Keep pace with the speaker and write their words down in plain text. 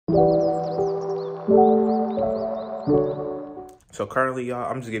So currently, y'all,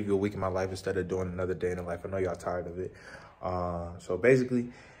 I'm just giving you a week in my life instead of doing another day in the life. I know y'all tired of it. So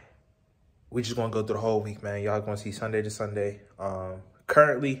basically, we just gonna go through the whole week, man. Y'all gonna see Sunday to Sunday.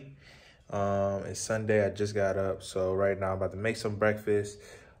 Currently, it's Sunday. I just got up, so right now I'm about to make some breakfast.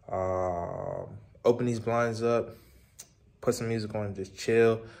 Open these blinds up, put some music on, just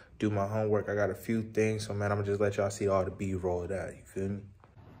chill, do my homework. I got a few things, so man, I'm gonna just let y'all see all the B-roll of that. You feel me?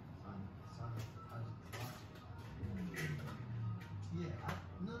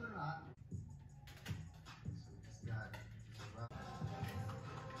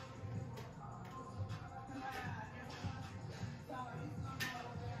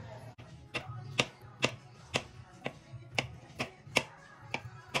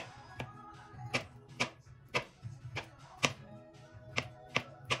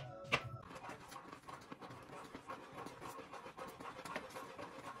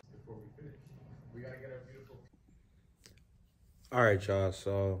 All right, y'all.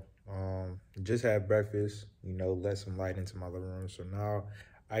 So, just had breakfast. You know, let some light into my living room. So now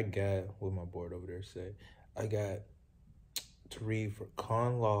I got what my board over there said. I got to read for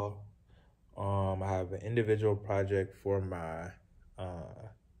con law. I have an individual project for my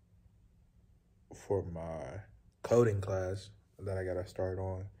coding class that I gotta start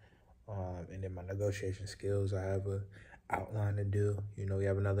on. And then my negotiation skills. I have a outline to do. You know, we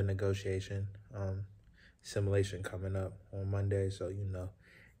have another negotiation. Simulation coming up on Monday, so you know,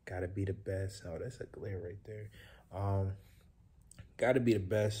 gotta be the best. Oh, that's a glare right there. Gotta be the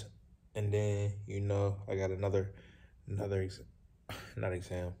best. And then, you know, I got another not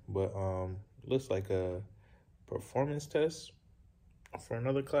exam, but looks like a performance test for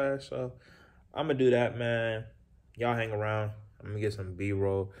another class. So I'm gonna do that, man. Y'all hang around. I'm gonna get some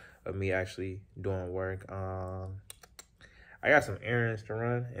B-roll of me actually doing work. I got some errands to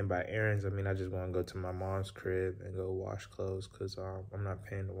run, and by errands, I mean I just want to go to my mom's crib and go wash clothes, because I'm not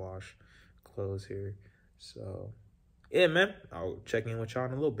paying to wash clothes here. So, yeah, man, I'll check in with y'all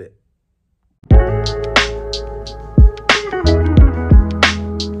in a little bit. All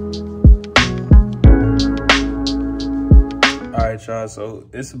right, y'all, so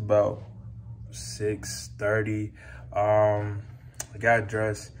it's about 6:30. I got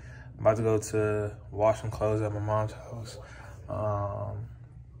dressed. I'm about to go to wash some clothes at my mom's house.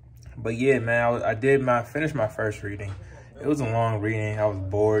 But yeah, man, I finished my first reading. It was a long reading. I was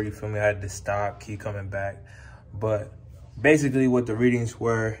bored, you feel me? I had to stop, keep coming back. But basically what the readings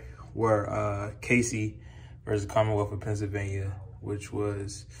were Casey versus Commonwealth of Pennsylvania, which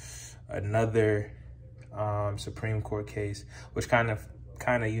was another Supreme Court case, which kind of,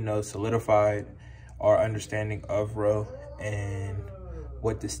 you know, solidified our understanding of Roe and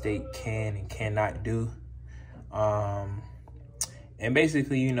what the state can and cannot do. And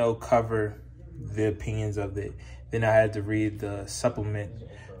basically, you know, cover the opinions of it. Then I had to read the supplement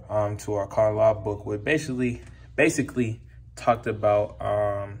to our con law book, which basically talked about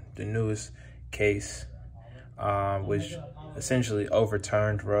the newest case, which essentially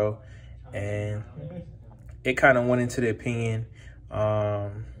overturned Roe, and it kind of went into the opinion. Yeah,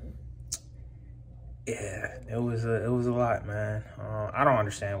 it was a lot, man. I don't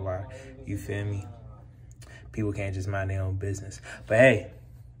understand why, you feel me, people can't just mind their own business. But hey,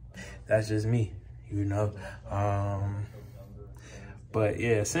 that's just me, you know. But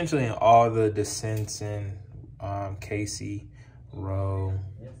yeah, essentially in all the dissents in Casey, Roe,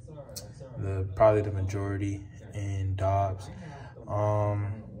 probably the majority in Dobbs,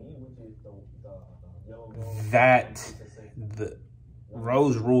 that the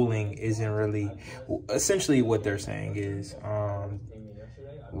Roe's ruling isn't really, essentially what they're saying is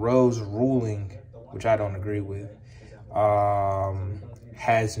Roe's ruling, which I don't agree with,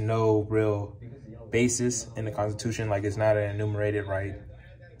 has no real basis in the Constitution. Like, it's not an enumerated right.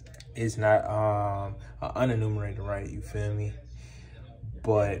 It's not an unenumerated right, you feel me?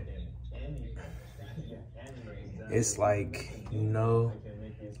 But it's like, you know,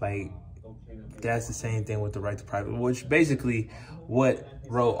 like, that's the same thing with the right to privacy, which basically what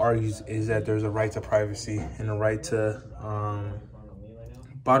Roe argues is that there's a right to privacy and a right to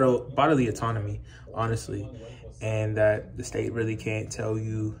bodily autonomy, honestly, and that the state really can't tell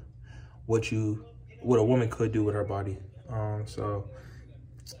you what a woman could do with her body. So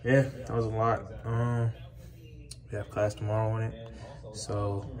yeah, that was a lot. We have class tomorrow on it,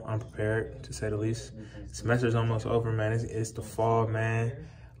 so I'm prepared, to say the least. Semester's almost over, man. It's the fall, man.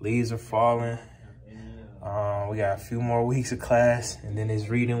 Leaves are falling. We got a few more weeks of class, and then it's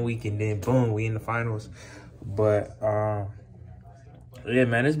reading week, and then boom, we in the finals. But yeah,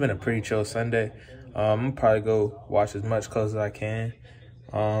 man, it's been a pretty chill Sunday. I'm gonna probably go wash as much clothes as I can.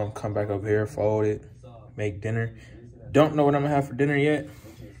 Come back up here, fold it, make dinner, Don't know what I'm gonna have for dinner yet,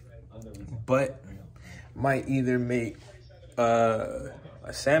 but might either make a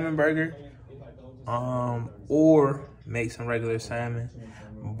salmon burger, or make some regular salmon,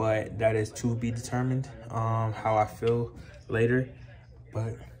 but that is to be determined, how I feel later.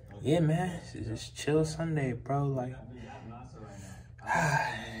 But yeah, man, it's just chill Sunday, bro. Like,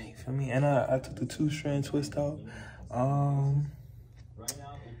 you feel me? And I took the 2-strand twist out.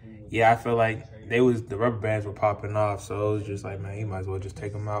 Yeah, I feel like the rubber bands were popping off, so it was just like, man, you might as well just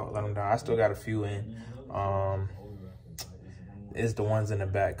take them out, let them down. I still got a few in. It's the ones in the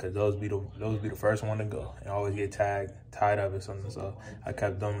back, because those be the first one to go and always get tied up or something. So I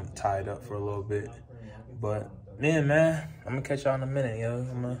kept them tied up for a little bit. But yeah, man, I'm gonna catch y'all in a minute, yo.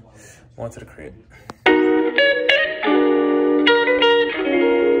 I'm gonna go into the crib.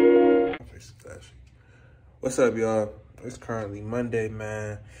 What's up, y'all? It's currently Monday,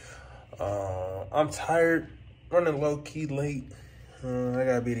 man. I'm tired, running low-key late. I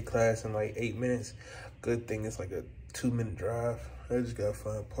gotta be to class in like 8 minutes. Good thing it's like a 2-minute drive. I just gotta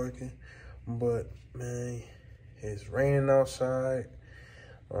find parking. But man, it's raining outside.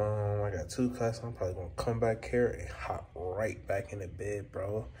 I got 2 classes. I'm probably gonna come back here and hop right back in the bed,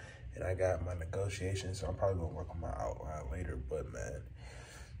 bro. And I got my negotiations, so I'm probably gonna work on my outline later. But man,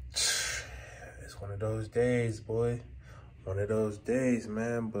 it's one of those days, boy. One of those days,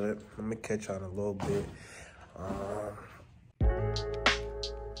 man. But let me catch y'all in a little bit.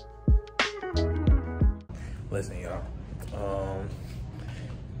 Listen, y'all.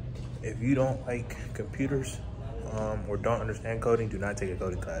 If you don't like computers, or don't understand coding, do not take a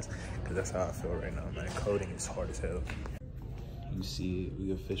coding class, because that's how I feel right now, man. Coding is hard as hell. You see it,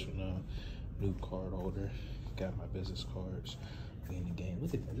 we official now. New card holder. Got my business cards. We in the game.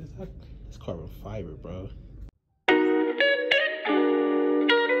 Look at that. This carbon fiber, bro.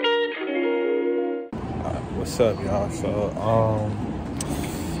 What's up, y'all? So,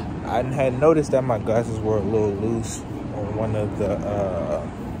 I had noticed that my glasses were a little loose on one of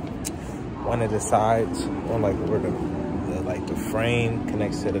the sides, on like where the frame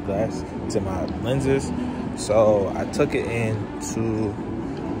connects to the glass, to my lenses. So I took it into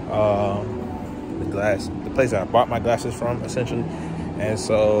the place that I bought my glasses from, essentially. And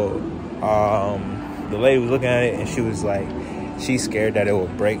so the lady was looking at it, and she was like, she's scared that it will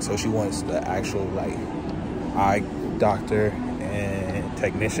break, so she wants the actual like eye doctor and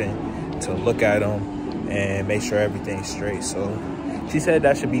technician to look at them and make sure everything's straight. So she said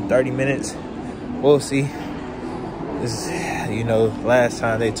that should be 30 minutes. We'll see. This, you know, last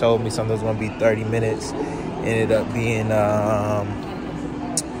time they told me something was gonna be 30 minutes. Ended up being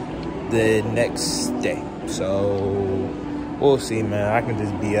the next day. So we'll see, man. I can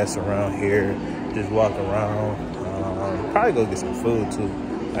just BS around here, just walk around. Probably go get some food too.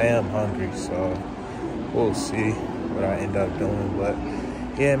 I am hungry, so we'll see what I end up doing. But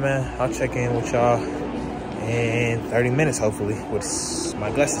yeah, man, I'll check in with y'all in 30 minutes, hopefully, with my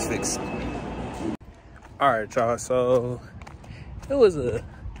glasses fixed. All right, y'all, so it was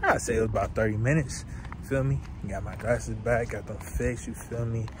I'd say it was about 30 minutes, you feel me? Got my glasses back, got them fixed, you feel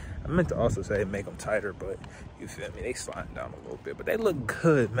me? I meant to also say make them tighter, but you feel me? They sliding down a little bit, but they look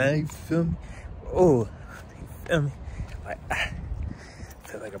good, man, you feel me? Oh, you feel me? Like, I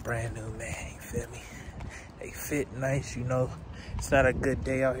feel like a brand new man, you feel me? They fit nice, you know? It's not a good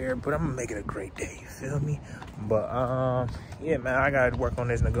day out here, but I'm gonna make it a great day, you feel me? But, yeah, man, I gotta work on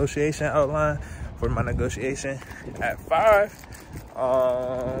this negotiation outline for my negotiation at 5.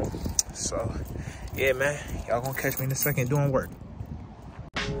 So, yeah, man, y'all gonna catch me in a second doing work.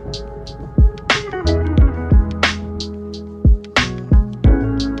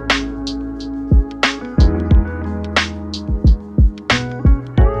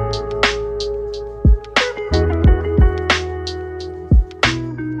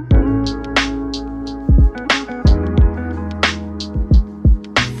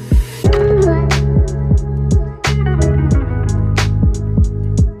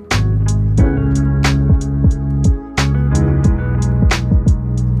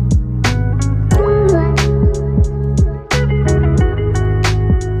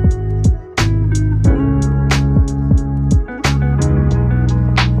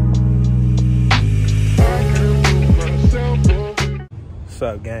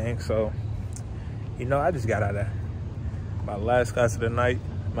 What's up, gang? So, you know, I just got out of my last class of the night,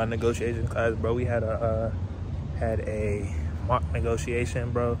 my negotiation class, bro. We had a mock negotiation,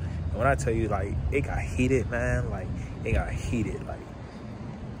 bro. And when I tell you, like, it got heated, man, like, it got heated. Like,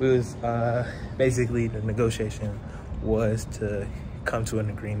 it was basically the negotiation was to come to an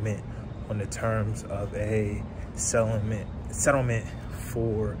agreement on the terms of a settlement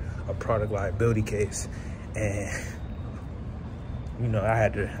for a product liability case. And you know, I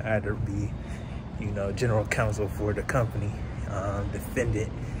had to be, you know, general counsel for the company,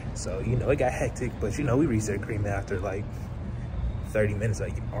 defendant. So, you know, it got hectic, but, you know, we reached an agreement after like 30 minutes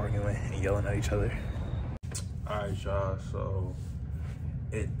of arguing and yelling at each other. All right, y'all, so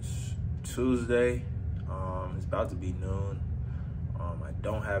it's Tuesday. It's about to be noon. I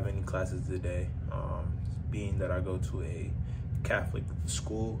don't have any classes today, being that I go to a Catholic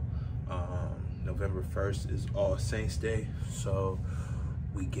school. November 1st is All Saints Day, so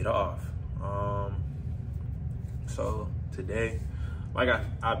we get off. So today, like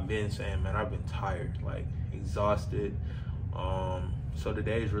I've been saying, man, I've been tired, like exhausted. So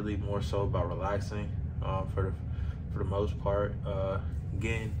today is really more so about relaxing, for the most part,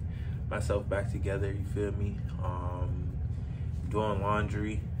 getting myself back together, you feel me? Doing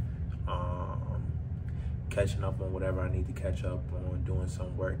laundry, catching up on whatever I need to catch up on, doing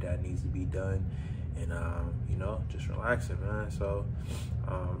some work that needs to be done, and you know, just relaxing, man. So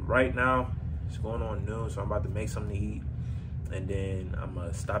right now it's going on noon, so I'm about to make something to eat, and then I'm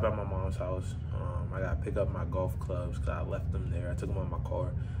gonna stop at my mom's house. I gotta pick up my golf clubs because I left them there. I took them on my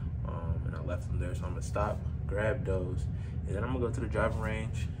car, and I left them there, so I'm gonna stop, grab those, and then I'm gonna go to the driving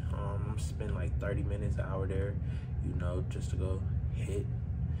range. I'm gonna spend like 30 minutes, an hour there, you know, just to go hit,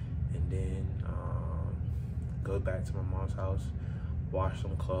 and then go back to my mom's house, wash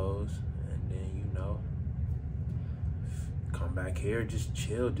some clothes, and then, you know, come back here, just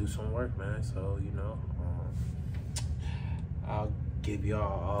chill, do some work, man. So, you know, I'll give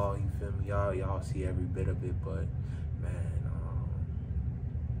y'all all, you feel me? Y'all see every bit of it, but man,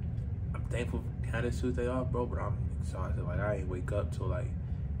 I'm thankful for having Tuesday off, bro, but I'm exhausted. Like, I ain't wake up till like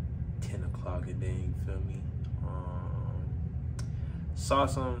 10 o'clock, and then, you feel me? Saw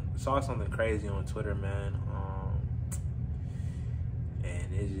something crazy on Twitter, man,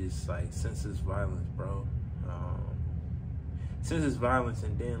 and it's just like senseless violence, bro. Senseless violence,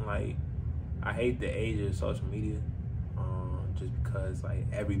 and then like I hate the age of social media, just because like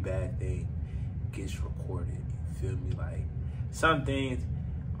every bad thing gets recorded. You feel me? Like some things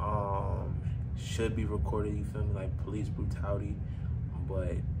should be recorded. You feel me? Like police brutality,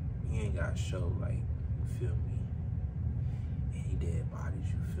 but you ain't gotta show, like, you feel me, any dead bodies,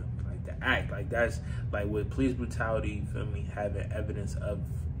 you feel me, like the act, like that's, like with police brutality, you feel me, having evidence of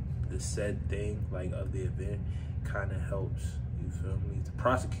the said thing, like of the event, kind of helps, you feel me, to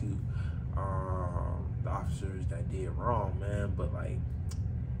prosecute the officers that did wrong, man. But like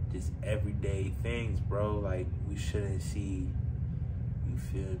just everyday things, bro, like we shouldn't see, you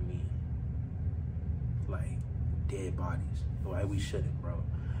feel me, like dead bodies, like we shouldn't, bro.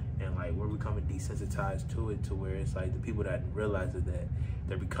 And like we're becoming desensitized to it, to where it's like the people that realize that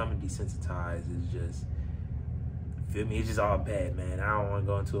they're becoming desensitized is just, feel me, it's just all bad, man. I don't want to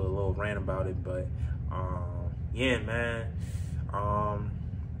go into a little rant about it, but yeah, man.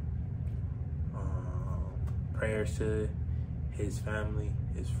 Prayers to his family,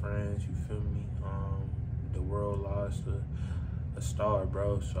 his friends, you feel me? The world lost a star,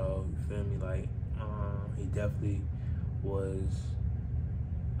 bro, so you feel me? Like he definitely was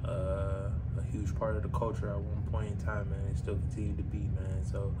a huge part of the culture at one point in time, man, and still continue to be, man.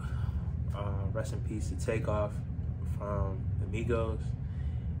 So rest in peace to Takeoff from Amigos.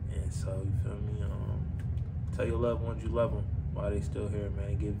 And so, you feel me, tell your loved ones you love them while they still here,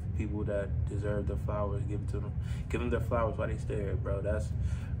 man. Give people that deserve their flowers, give them their flowers while they still here, bro. That's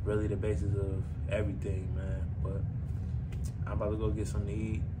really the basis of everything, man. But I'm about to go get something to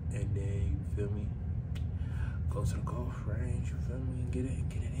eat, and then, you feel me, go to the golf range, you feel me, and get it in,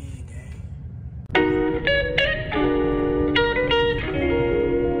 gang.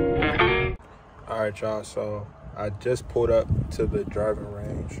 All right, y'all, so I just pulled up to the driving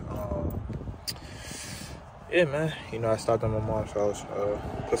range. Yeah, man, you know, I stopped at my mom's house,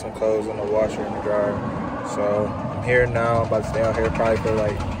 put some clothes in the washer in the dryer. So I'm here now, I'm about to stay out here probably for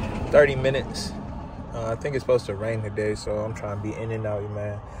like 30 minutes. I think it's supposed to rain today, so I'm trying to be in and out,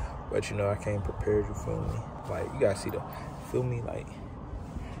 man. But, you know, I came prepared, you feel me? Like, you gotta see the, feel me, like,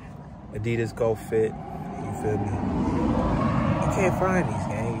 Adidas Go Fit, you feel me? You can't find these,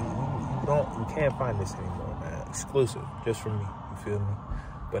 gang. You can't find this anymore, man. Exclusive, just for me, you feel me?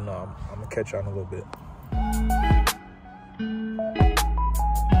 But no, I'm gonna catch y'all in a little bit.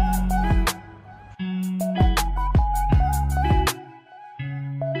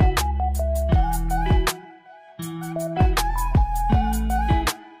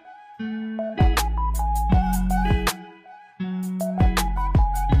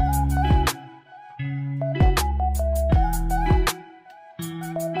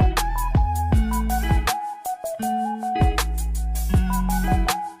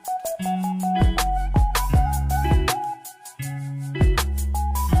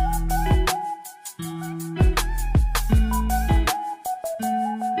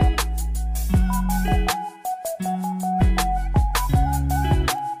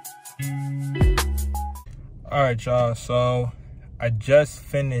 All right, y'all. So I just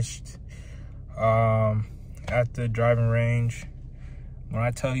finished at the driving range. When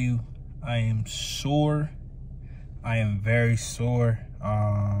I tell you I am sore, I am very sore.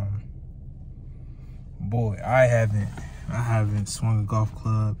 Boy, I haven't swung a golf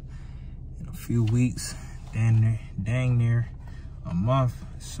club in a few weeks, dang near a month.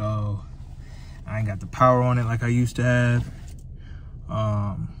 So I ain't got the power on it like I used to have.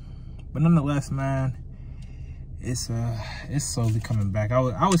 But nonetheless, man, it's slowly coming back. I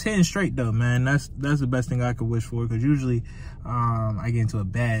was hitting straight though, man. That's the best thing I could wish for, because usually I get into a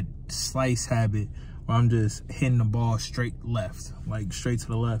bad slice habit where I'm just hitting the ball straight left, like straight to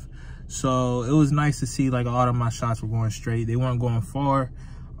the left. So it was nice to see like a lot of my shots were going straight. They weren't going far,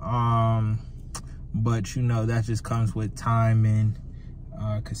 but you know, that just comes with time and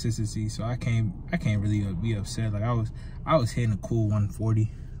consistency. So I can't really be upset. Like I was hitting a cool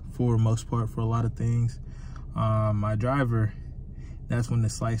 140 for the most part for a lot of things. My driver, that's when the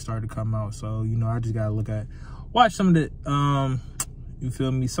slice started to come out. So, you know, I just gotta watch some of the, you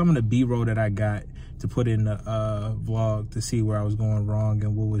feel me, some of the B-roll that I got to put in the vlog to see where I was going wrong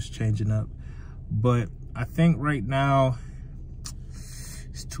and what was changing up. But I think right now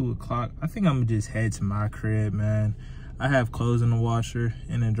it's 2 o'clock. I think I'm gonna just head to my crib, man. I have clothes in the washer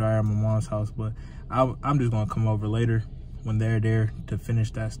and the dryer at my mom's house, but I'm just gonna come over later when they're there to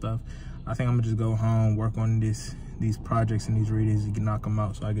finish that stuff. I think I'm gonna just go home, work on these projects and these readings and knock them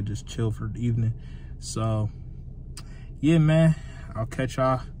out so I could just chill for the evening. So yeah, man, I'll catch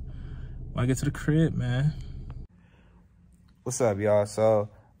y'all when I get to the crib, man. What's up, y'all? So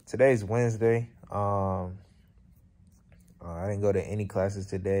today's Wednesday. I didn't go to any classes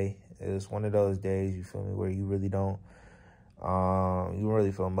today. It was one of those days, you feel me, where you really don't you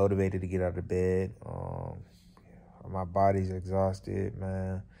really feel motivated to get out of bed. My body's exhausted,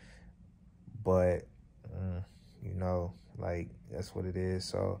 man, but you know, like, that's what it is.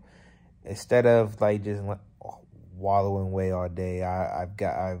 So instead of like just wallowing away all day, I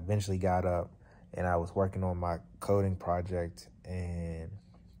eventually got up and I was working on my coding project, and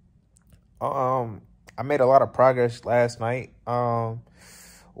I made a lot of progress last night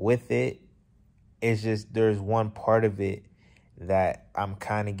with it. It's just there's one part of it that I'm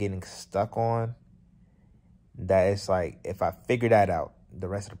kind of getting stuck on, that it's like, if I figure that out, the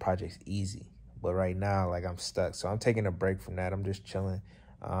rest of the project's easy. But right now, like, I'm stuck. So I'm taking a break from that. I'm just chilling,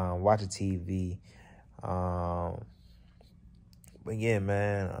 watching TV. But yeah,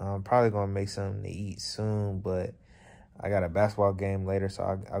 man, I'm probably going to make something to eat soon. But I got a basketball game later,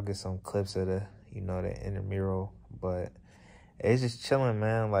 so I'll get some clips of the, you know, the intramural. But it's just chilling,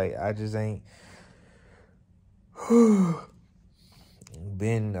 man. Like, I just ain't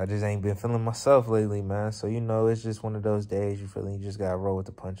been feeling myself lately, man. So, you know, it's just one of those days, you feel me? You just gotta roll with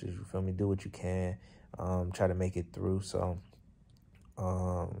the punches, you feel me? Do what you can, try to make it through. So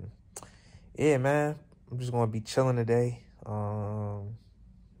yeah, man, I'm just gonna be chilling today,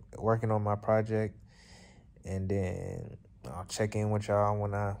 working on my project, and then I'll check in with y'all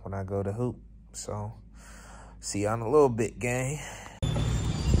when I go to hoop. So see y'all in a little bit, gang.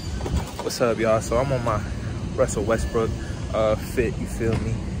 What's up, y'all? So I'm on my Russell Westbrook fit, you feel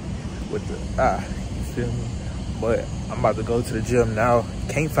me, with the you feel me, but I'm about to go to the gym now.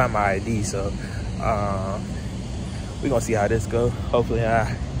 Can't find my ID, so we gonna see how this go. Hopefully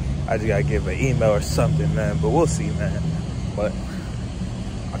I just gotta give an email or something, man, but we'll see, man. But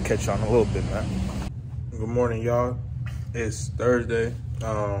I'll catch y'all in a little bit, man. Good morning, y'all. It's Thursday.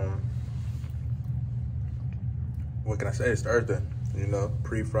 What can I say? It's Thursday, you know,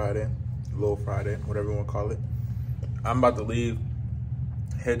 pre-Friday, little Friday, whatever you want to call it. I'm about to leave,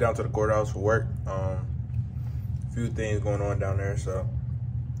 head down to the courthouse for work. A few things going on down there, so,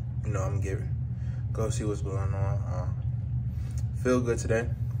 you know, I'm gonna go see what's going on. Feel good today.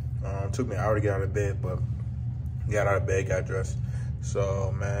 Took me an hour to get out of bed, but got out of bed, got dressed.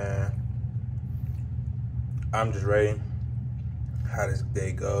 So, man, I'm just ready how this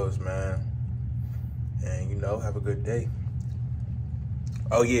day goes, man. And, you know, have a good day.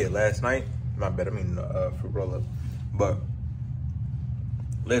 Oh, yeah, last night, my bad, I mean, fruit roll-up. But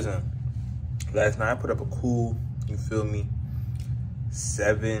listen, last night I put up a cool, you feel me,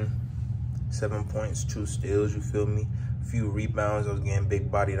 7 points, 2 steals, you feel me, a few rebounds. I was getting big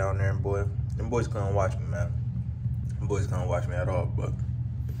body down there, and boy, them boys couldn't watch me, man. Them boys couldn't watch me at all, but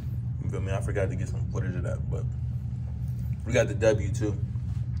you feel me, I forgot to get some footage of that, but we got the W too.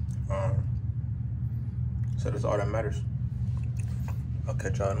 So that's all that matters. I'll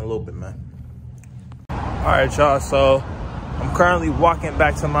catch y'all in a little bit, man. All right, y'all, so I'm currently walking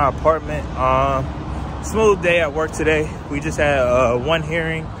back to my apartment. Smooth day at work today. We just had one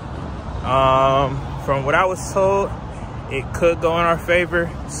hearing. from what I was told, it could go in our favor.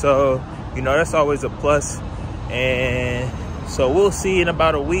 So, you know, that's always a plus. And so we'll see in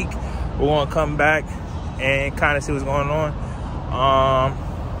about a week. We're going to come back and kind of see what's going on.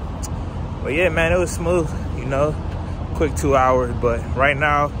 But yeah, man, it was smooth, you know, quick 2 hours. But right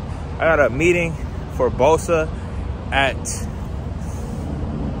now, I got a meeting for Bosa at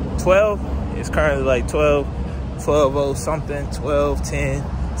 12. It's currently like 12:00 something, 12:10,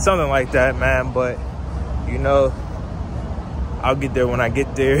 something like that, man. But, you know, I'll get there when I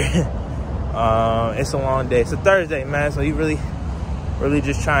get there. It's a long day. It's a Thursday, man, so you really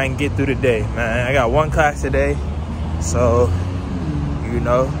just try and get through the day, man. I got one class today, so, you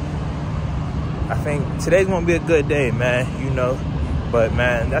know, I think today's gonna be a good day, man, you know. But,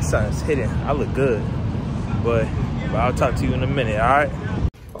 man, that sun's hitting. I look good, but I'll talk to you in a minute, all right?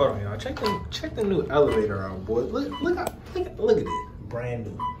 Hold on, y'all. Check the new elevator out, boy. Look at it. Brand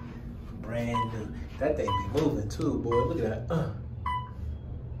new. That thing be moving too, boy. Look at that.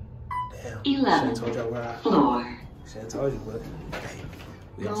 Damn. 11th told y'all where floor. Should've told you, but hey,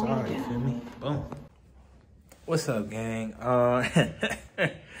 we outside, you feel me? Boom. What's up, gang? I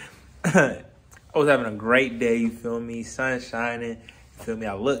was having a great day, you feel me? Sun shining, you feel me?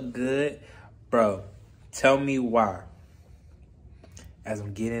 I look good. Bro, tell me why. As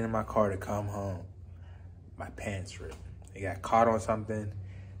I'm getting in my car to come home, my pants ripped. They got caught on something,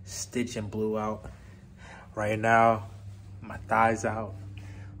 stitching blew out. Right now, my thigh's out.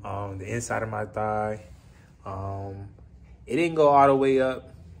 The inside of my thigh. It didn't go all the way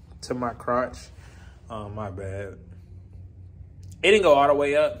up to my crotch. My bad. It didn't go all the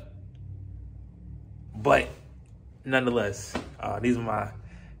way up, but nonetheless, these are my,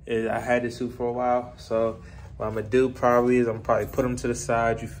 I had this suit for a while, so what I'm gonna do probably is I'm probably put them to the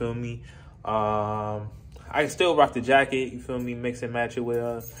side, you feel me? I can still rock the jacket, you feel me? Mix and match it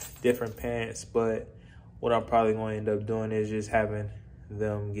with different pants, but what I'm probably going to end up doing is just having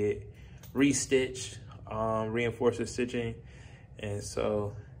them get restitched, reinforced stitching. And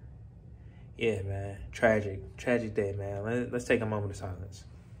so, yeah, man, tragic day, man. Let's take a moment of silence.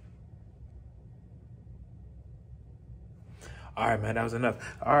 All right, man, that was enough.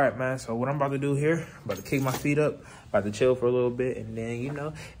 All right, man, so what I'm about to do here, about to kick my feet up, about to chill for a little bit, and then, you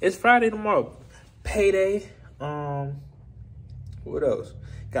know, it's Friday tomorrow. Payday. What else?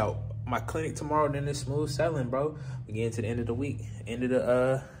 Got my clinic tomorrow, then it's smooth selling, bro. We getting to the end of the week, end of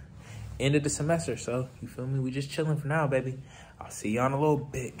the semester. So you feel me? We just chilling for now, baby. I'll see y'all in a little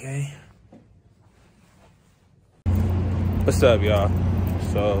bit, gang. What's up, y'all?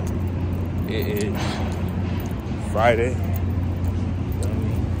 So it is Friday,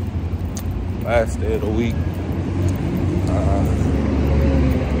 last day of the week.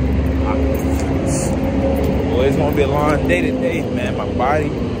 Well, it's gonna be a long day today, man. My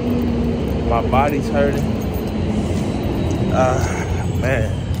body's hurting.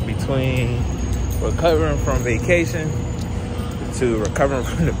 Man, between recovering from vacation to recovering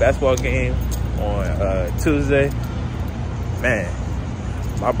from the basketball game on Tuesday, man,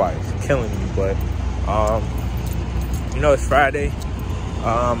 my body's killing me. But you know, it's Friday.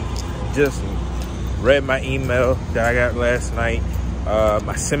 Just read my email that I got last night.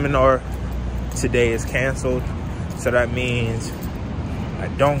 My seminar today is canceled, so that means I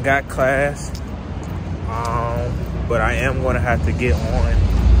don't got class, but I am going to have to get on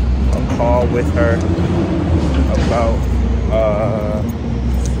a call with her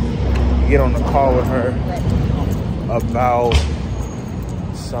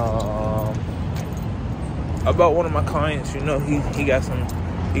about one of my clients. You know, he got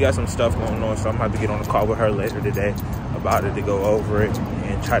some stuff going on, so I'm gonna have to get on a call with her later today about it, to go over it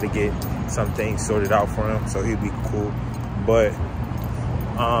and try to get some things sorted out for him, so he'll be cool. But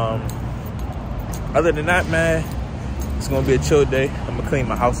other than that, man, it's gonna be a chill day. I'm gonna clean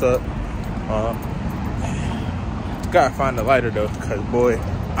my house up. Gotta find a lighter though, cause boy,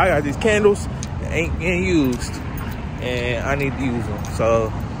 I got these candles that ain't getting used, and I need to use them.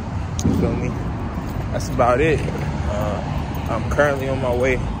 So you feel me? That's about it. I'm currently on my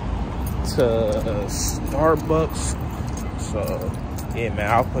way to Starbucks. So yeah, man,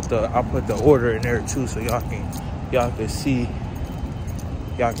 I'll put the order in there too, so y'all can see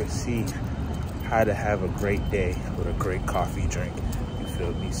how to have a great day with a great coffee drink. You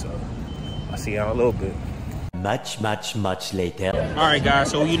feel me? So I'll see y'all in a little bit. Much later. All right, guys.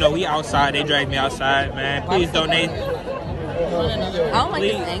 So you know we outside. They dragged me outside, man. Please donate. I don't like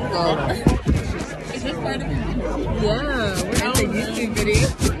this angle. Is this part of it? Yeah, we're in the YouTube video.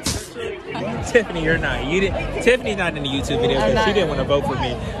 Tiffany, you're not. Tiffany's not in the YouTube video because she didn't want to vote for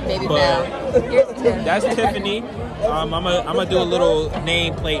me. Baby but Bell. Here's Tiff. That's Tiffany. I'm gonna do a little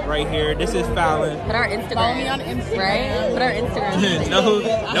nameplate right here. This is Fallon. Put our Instagram. Follow me on Instagram. Right? Put our Instagram.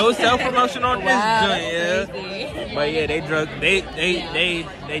 no self-promotion on this joint, yeah. Crazy. But yeah,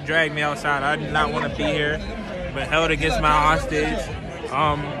 they dragged me outside. I did not want to be here, but held against my hostage.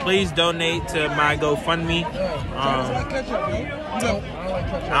 Please donate to my GoFundMe. I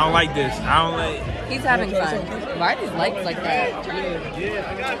don't like this. I don't like. He's having fun. Why are these lights like that?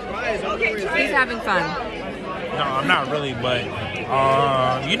 He's having fun. No, I'm not really, but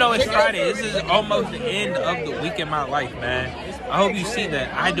you know, it's Friday. This is almost the end of the week in my life, man. I hope you see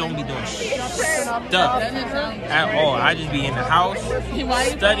that I don't be doing stuff at all. I just be in the house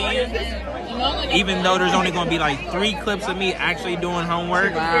studying, even though there's only gonna be like 3 clips of me actually doing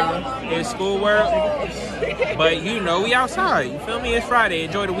homework and schoolwork. But you know, we outside. You feel me? It's Friday.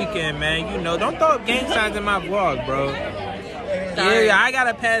 Enjoy the weekend, man. You know, don't throw up gang signs in my vlog, bro. Yeah, I got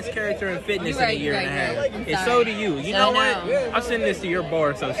a past character in fitness in a year and a half. And so do you. You know what? I'll send this to your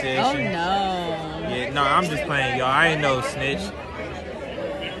bar association. Oh, no. Yeah, no, I'm just playing, y'all. I ain't no snitch.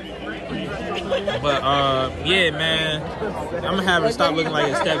 But, yeah, man. I'm gonna have her stop looking like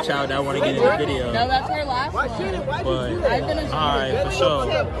a stepchild that want to get in the video. No, that's her last one. But, alright, for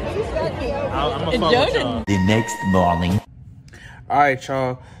sure. I'm gonna fuck with y'all. The next morning. Alright,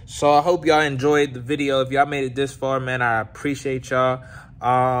 y'all. So I hope y'all enjoyed the video. If y'all made it this far, man, I appreciate y'all.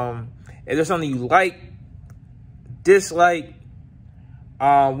 If there's something you like, dislike,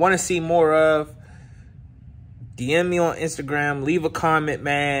 want to see more of, DM me on Instagram. Leave a comment,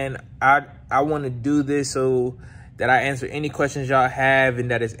 man. I want to do this so that I answer any questions y'all have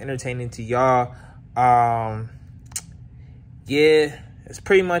and that is entertaining to y'all. Yeah, that's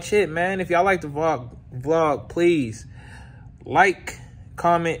pretty much it, man. If y'all like the vlog, please like,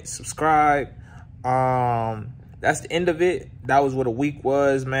 comment, subscribe. That's the end of it. That was what a week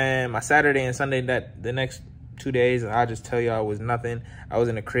was, man. My Saturday and Sunday, the next 2 days, and I'll just tell y'all, it was nothing. I was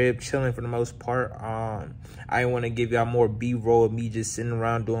in the crib chilling for the most part. I didn't want to give y'all more B-roll of me just sitting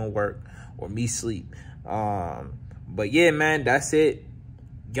around doing work or me sleep. But yeah, man, that's it.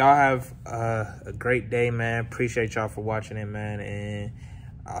 Y'all have a great day, man. Appreciate y'all for watching it, man, and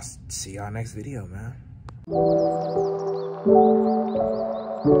I'll see y'all next video, man.